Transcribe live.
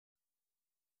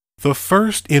The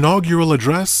first inaugural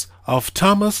address of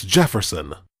Thomas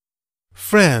Jefferson.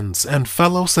 Friends and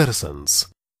fellow citizens,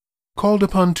 called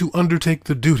upon to undertake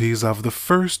the duties of the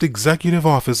first executive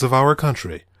office of our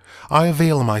country, I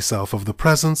avail myself of the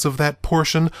presence of that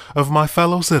portion of my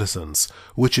fellow citizens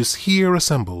which is here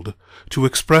assembled, to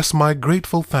express my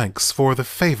grateful thanks for the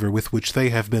favor with which they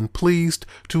have been pleased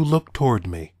to look toward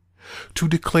me, to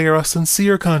declare a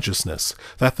sincere consciousness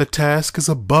that the task is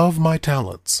above my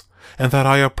talents, and that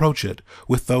I approach it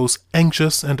with those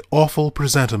anxious and awful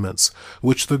presentiments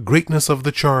which the greatness of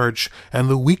the charge and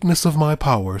the weakness of my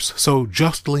powers so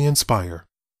justly inspire.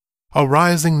 A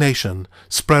rising nation,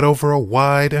 spread over a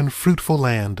wide and fruitful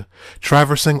land,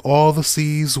 traversing all the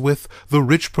seas with the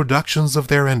rich productions of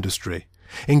their industry,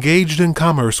 engaged in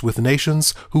commerce with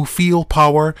nations who feel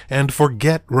power and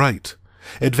forget right,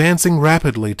 advancing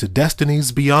rapidly to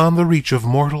destinies beyond the reach of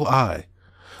mortal eye.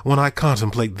 When I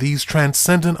contemplate these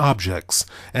transcendent objects,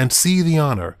 and see the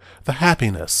honor, the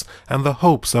happiness, and the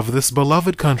hopes of this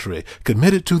beloved country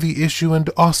committed to the issue and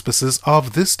auspices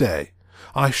of this day,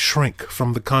 I shrink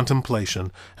from the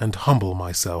contemplation and humble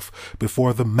myself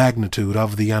before the magnitude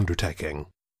of the undertaking.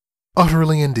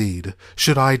 Utterly indeed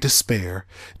should I despair,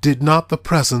 did not the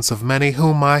presence of many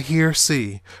whom I here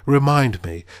see remind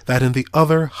me that in the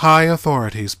other high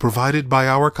authorities provided by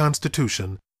our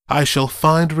Constitution I shall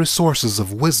find resources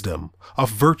of wisdom, of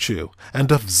virtue,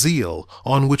 and of zeal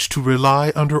on which to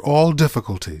rely under all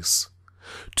difficulties.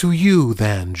 To you,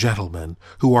 then, gentlemen,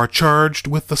 who are charged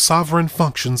with the sovereign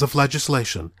functions of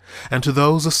legislation, and to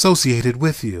those associated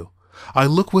with you, I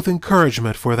look with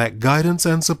encouragement for that guidance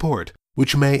and support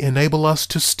which may enable us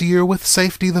to steer with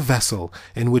safety the vessel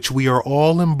in which we are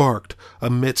all embarked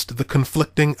amidst the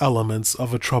conflicting elements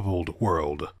of a troubled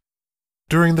world.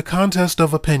 During the contest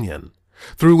of opinion,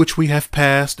 through which we have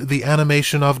passed, the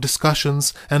animation of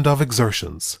discussions and of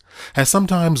exertions has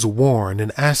sometimes worn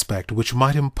an aspect which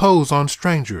might impose on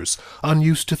strangers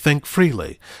unused to think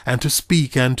freely, and to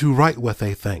speak and to write what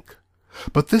they think.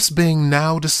 But this being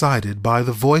now decided by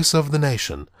the voice of the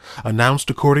nation,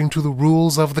 announced according to the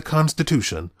rules of the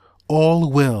Constitution,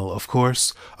 all will, of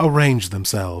course, arrange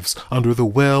themselves under the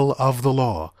will of the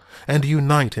law, and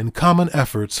unite in common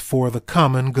efforts for the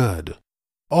common good.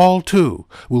 All, too,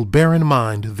 will bear in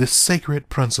mind this sacred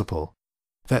principle,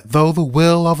 that though the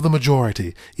will of the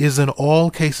majority is in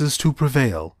all cases to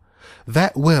prevail,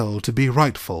 that will to be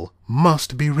rightful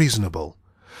must be reasonable,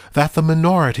 that the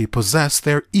minority possess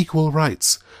their equal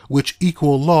rights, which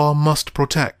equal law must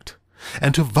protect,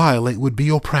 and to violate would be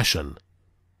oppression.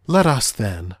 Let us,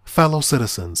 then, fellow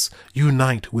citizens,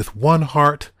 unite with one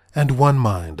heart and one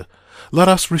mind. Let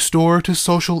us restore to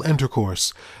social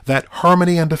intercourse that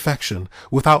harmony and affection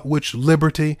without which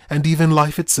liberty and even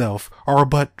life itself are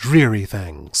but dreary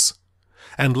things.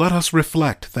 And let us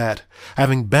reflect that,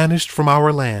 having banished from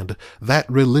our land that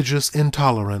religious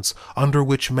intolerance under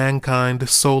which mankind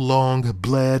so long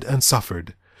bled and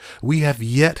suffered, we have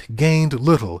yet gained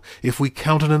little if we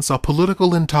countenance a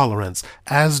political intolerance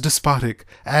as despotic,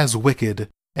 as wicked,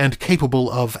 and capable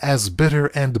of as bitter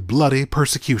and bloody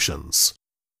persecutions.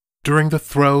 During the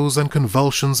throes and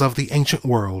convulsions of the ancient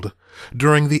world,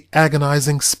 during the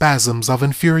agonizing spasms of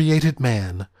infuriated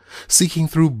man, seeking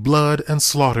through blood and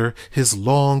slaughter his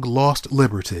long-lost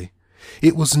liberty,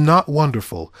 it was not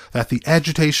wonderful that the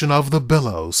agitation of the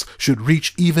billows should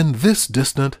reach even this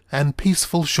distant and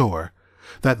peaceful shore,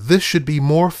 that this should be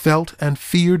more felt and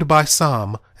feared by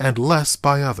some and less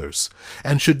by others,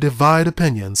 and should divide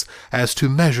opinions as to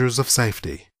measures of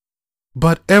safety.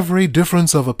 But every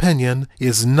difference of opinion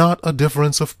is not a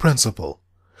difference of principle.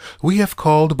 We have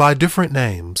called by different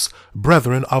names,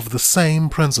 brethren of the same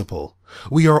principle.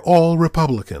 We are all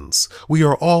Republicans. We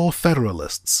are all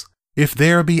Federalists. If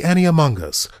there be any among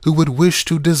us who would wish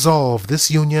to dissolve this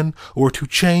Union or to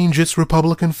change its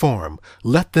Republican form,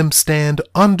 let them stand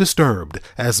undisturbed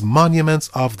as monuments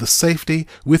of the safety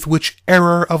with which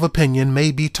error of opinion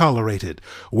may be tolerated,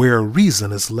 where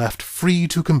reason is left free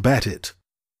to combat it.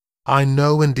 I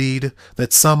know, indeed,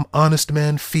 that some honest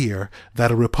men fear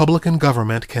that a Republican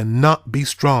government cannot be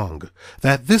strong,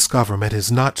 that this government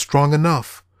is not strong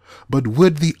enough. But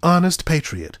would the honest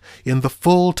patriot, in the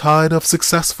full tide of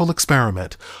successful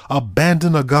experiment,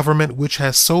 abandon a government which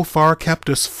has so far kept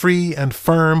us free and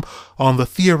firm on the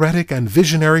theoretic and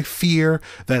visionary fear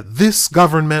that this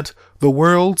government, the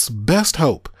world's best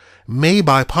hope, may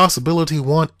by possibility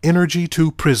want energy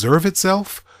to preserve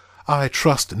itself? I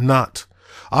trust not.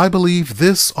 I believe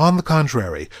this, on the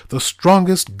contrary, the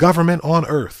strongest government on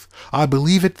earth. I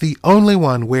believe it the only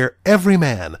one where every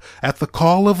man, at the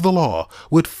call of the law,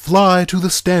 would fly to the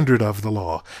standard of the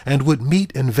law, and would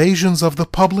meet invasions of the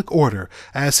public order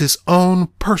as his own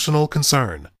personal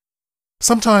concern.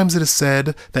 Sometimes it is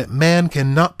said that man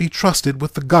cannot be trusted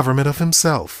with the government of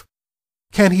himself.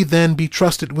 Can he then be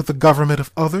trusted with the government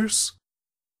of others?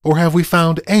 Or have we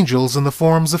found angels in the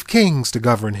forms of kings to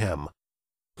govern him?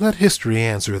 Let history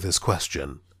answer this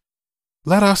question.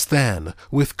 Let us then,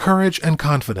 with courage and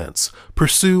confidence,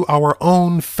 pursue our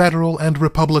own federal and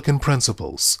republican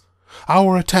principles,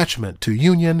 our attachment to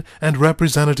union and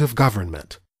representative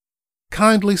government.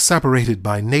 Kindly separated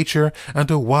by nature and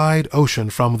a wide ocean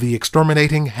from the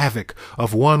exterminating havoc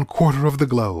of 1/4 of the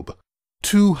globe,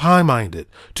 too high-minded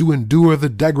to endure the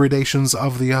degradations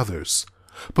of the others,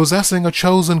 possessing a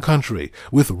chosen country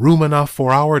with room enough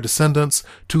for our descendants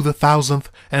to the 1,000th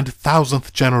and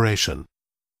 1,000th generation,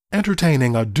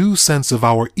 entertaining a due sense of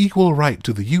our equal right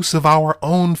to the use of our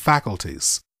own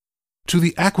faculties, to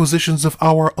the acquisitions of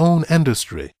our own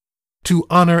industry, to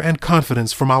honor and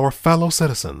confidence from our fellow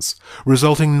citizens,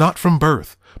 resulting not from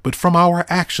birth, but from our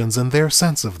actions and their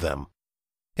sense of them,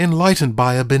 enlightened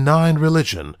by a benign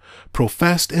religion,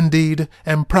 professed indeed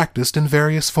and practiced in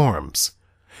various forms,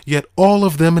 yet all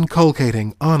of them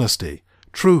inculcating honesty,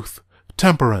 truth,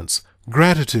 temperance,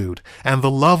 gratitude, and the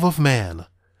love of man,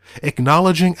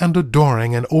 acknowledging and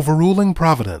adoring an overruling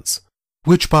providence,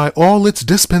 which by all its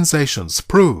dispensations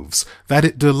proves that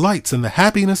it delights in the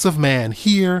happiness of man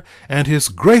here and his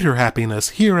greater happiness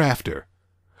hereafter.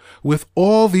 With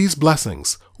all these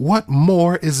blessings, what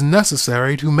more is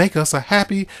necessary to make us a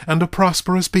happy and a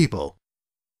prosperous people?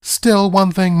 Still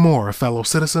one thing more, fellow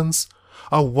citizens,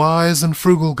 a wise and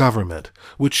frugal government,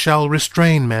 which shall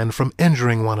restrain men from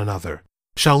injuring one another,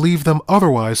 shall leave them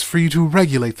otherwise free to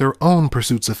regulate their own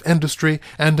pursuits of industry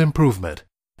and improvement,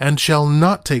 and shall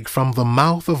not take from the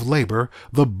mouth of labor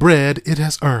the bread it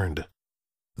has earned.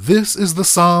 This is the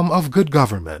sum of good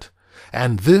government,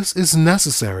 and this is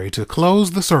necessary to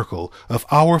close the circle of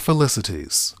our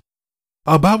felicities.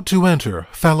 About to enter,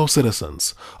 fellow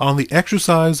citizens, on the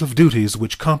exercise of duties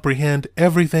which comprehend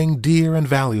everything dear and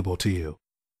valuable to you,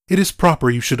 it is proper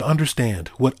you should understand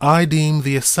what I deem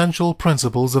the essential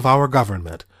principles of our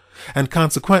government, and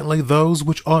consequently those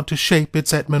which ought to shape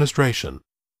its administration.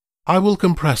 I will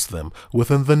compress them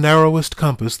within the narrowest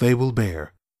compass they will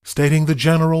bear, stating the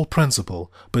general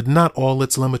principle, but not all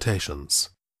its limitations.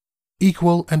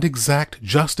 Equal and exact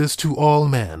justice to all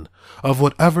men, of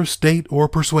whatever state or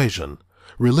persuasion,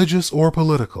 religious or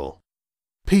political.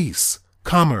 Peace,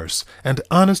 commerce, and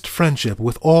honest friendship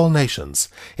with all nations,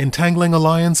 entangling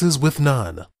alliances with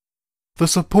none. The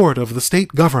support of the state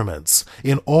governments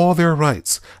in all their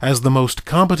rights as the most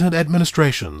competent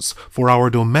administrations for our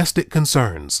domestic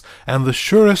concerns and the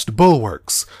surest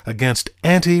bulwarks against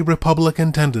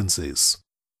anti-republican tendencies.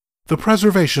 The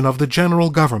preservation of the general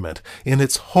government in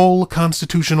its whole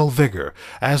constitutional vigor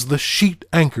as the sheet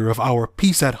anchor of our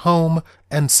peace at home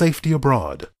and safety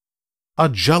abroad. A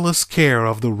jealous care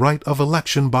of the right of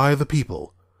election by the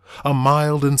people, a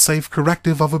mild and safe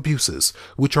corrective of abuses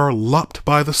which are lopped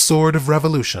by the sword of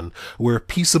revolution where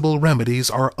peaceable remedies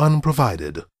are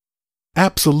unprovided.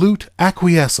 Absolute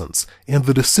acquiescence in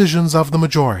the decisions of the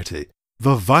majority,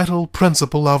 the vital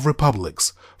principle of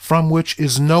republics, from which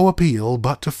is no appeal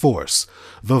but to force,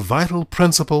 the vital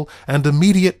principle and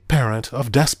immediate parent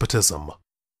of despotism.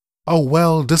 A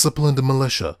well-disciplined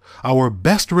militia, our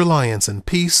best reliance in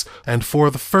peace and for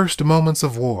the first moments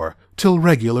of war, till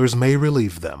regulars may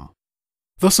relieve them.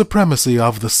 The supremacy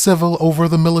of the civil over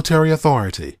the military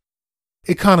authority.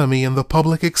 Economy in the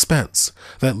public expense,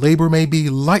 that labor may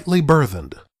be lightly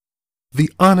burthened.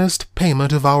 The honest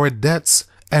payment of our debts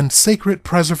and sacred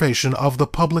preservation of the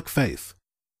public faith.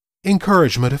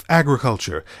 Encouragement of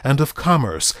agriculture and of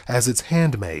commerce as its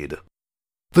handmaid.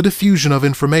 The diffusion of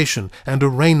information and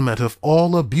arraignment of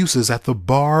all abuses at the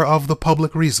bar of the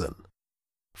public reason.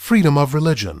 Freedom of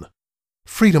religion,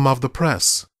 freedom of the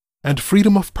press, and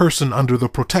freedom of person under the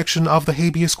protection of the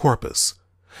habeas corpus,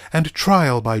 and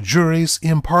trial by juries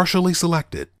impartially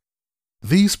selected.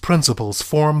 These principles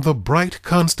form the bright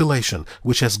constellation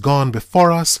which has gone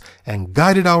before us and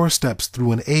guided our steps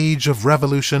through an age of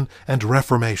revolution and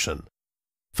reformation.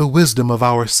 The wisdom of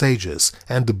our sages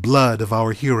and the blood of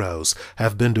our heroes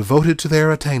have been devoted to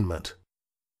their attainment.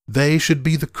 They should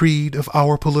be the creed of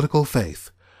our political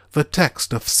faith, the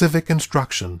text of civic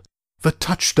instruction, the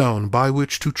touchstone by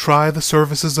which to try the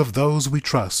services of those we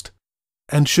trust.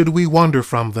 And should we wander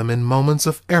from them in moments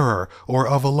of error or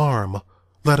of alarm,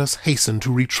 let us hasten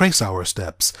to retrace our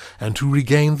steps and to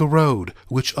regain the road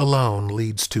which alone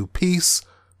leads to peace,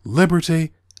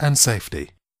 liberty, and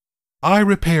safety. I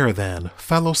repair, then,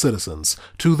 fellow citizens,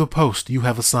 to the post you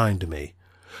have assigned me.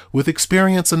 With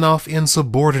experience enough in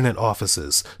subordinate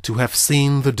offices to have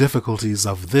seen the difficulties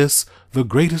of this, the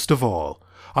greatest of all,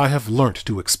 I have learnt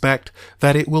to expect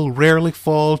that it will rarely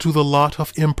fall to the lot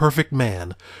of imperfect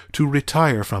man to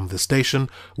retire from the station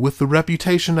with the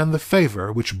reputation and the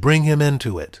favor which bring him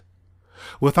into it.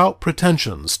 Without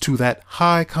pretensions to that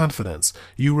high confidence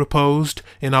you reposed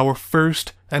in our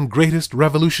first and greatest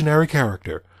revolutionary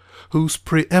character, whose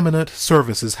preeminent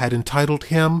services had entitled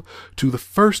him to the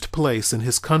first place in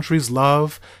his country's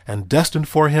love and destined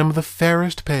for him the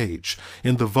fairest page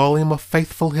in the volume of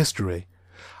faithful history,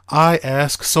 I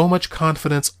ask so much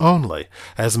confidence only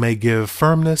as may give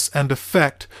firmness and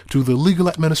effect to the legal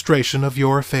administration of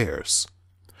your affairs.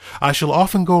 I shall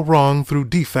often go wrong through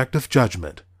defect of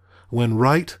judgment. When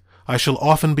right, I shall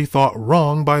often be thought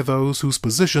wrong by those whose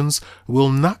positions will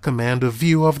not command a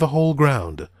view of the whole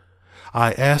ground.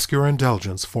 I ask your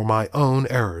indulgence for my own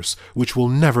errors, which will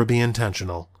never be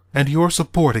intentional, and your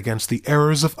support against the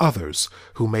errors of others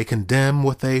who may condemn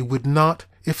what they would not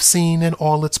if seen in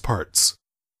all its parts.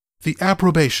 The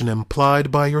approbation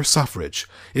implied by your suffrage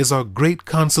is a great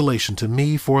consolation to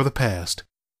me for the past,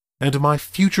 and my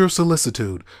future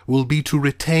solicitude will be to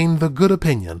retain the good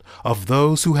opinion of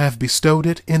those who have bestowed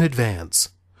it in advance,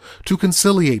 to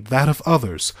conciliate that of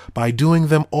others by doing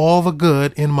them all the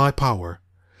good in my power,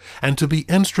 and to be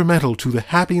instrumental to the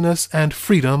happiness and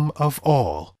freedom of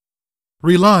all.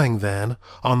 Relying, then,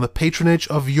 on the patronage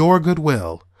of your good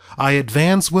will, I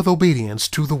advance with obedience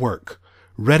to the work,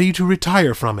 ready to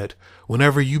retire from it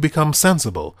whenever you become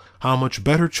sensible how much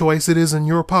better choice it is in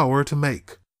your power to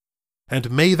make.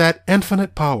 And may that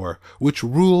infinite power which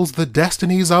rules the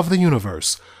destinies of the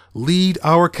universe lead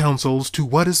our counsels to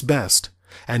what is best,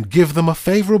 and give them a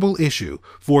favorable issue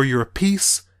for your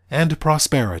peace and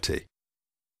prosperity.